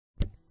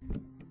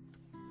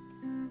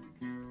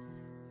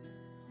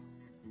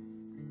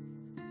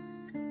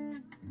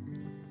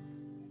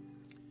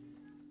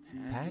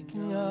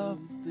packing up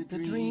the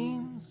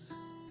dreams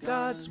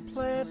God's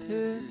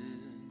planted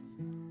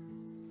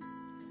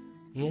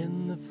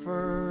in the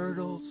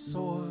fertile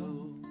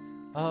soil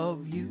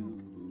of you.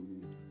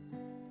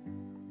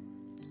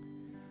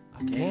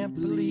 I can't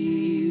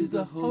believe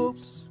the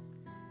hopes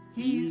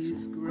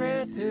He's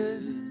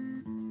granted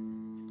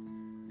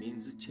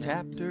means a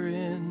chapter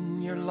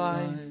in your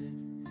life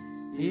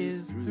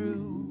is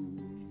through.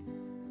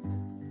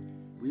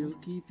 We'll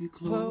keep you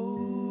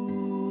close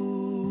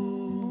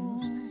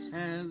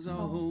as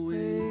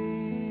always.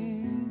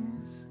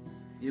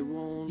 It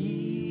won't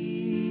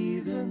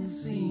even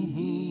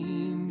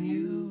seem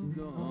you've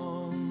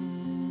gone,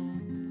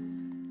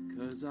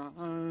 'cause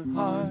our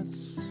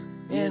hearts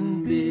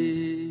in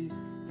big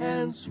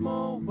and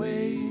small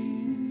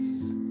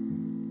ways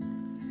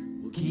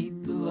will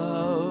keep the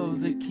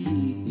love that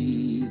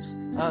keeps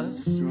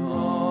us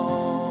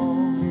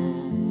strong.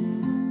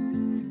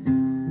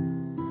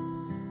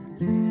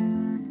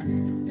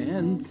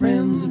 And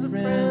friends of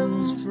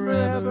friends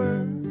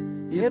forever,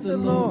 if the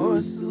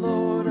Lord's the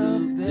Lord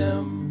of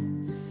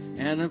them.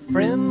 And a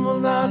friend will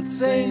not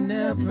say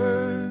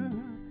never,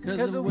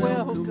 'cause a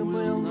welcome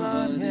will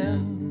not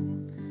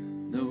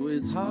end. Though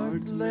it's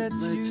hard to let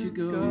you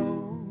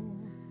go,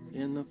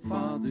 in the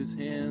Father's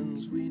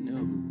hands we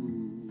know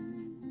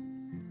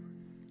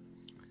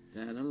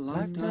that a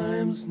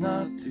lifetime's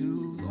not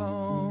too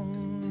long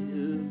to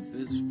live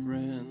as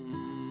friends.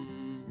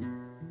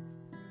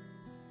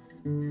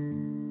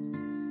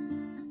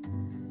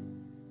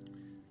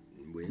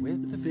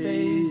 With the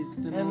faith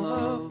and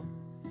love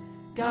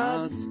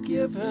God's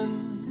given,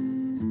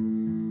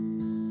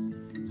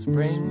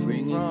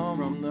 springing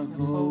from the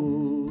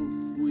hope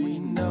we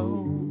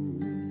know,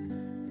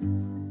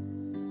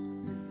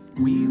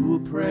 we will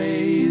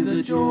pray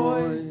the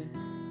joy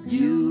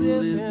you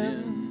live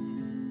in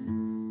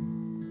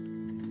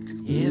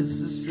is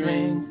the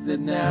strength that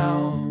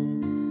now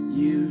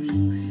you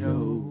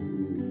show.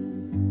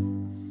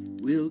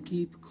 We'll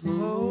keep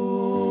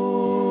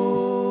close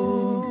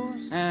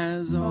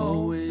as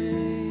always.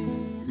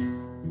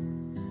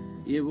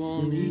 It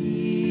won't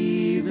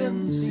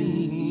even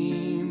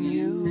seem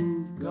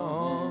you've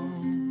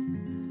gone,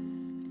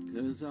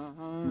 'cause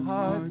our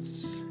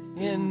hearts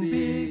in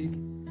big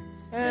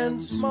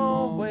and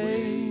small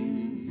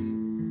ways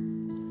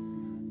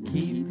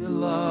keep the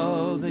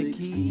love that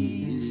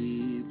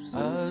keeps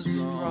us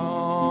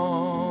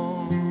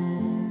strong.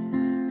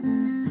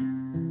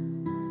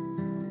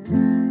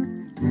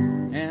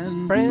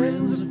 And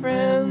friends of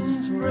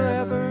friends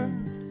forever,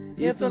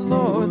 if the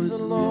Lord's the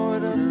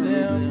Lord of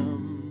them.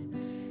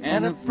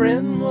 And a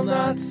friend will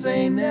not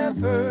say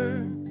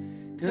never,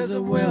 'cause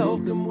a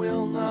welcome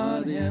will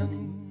not end.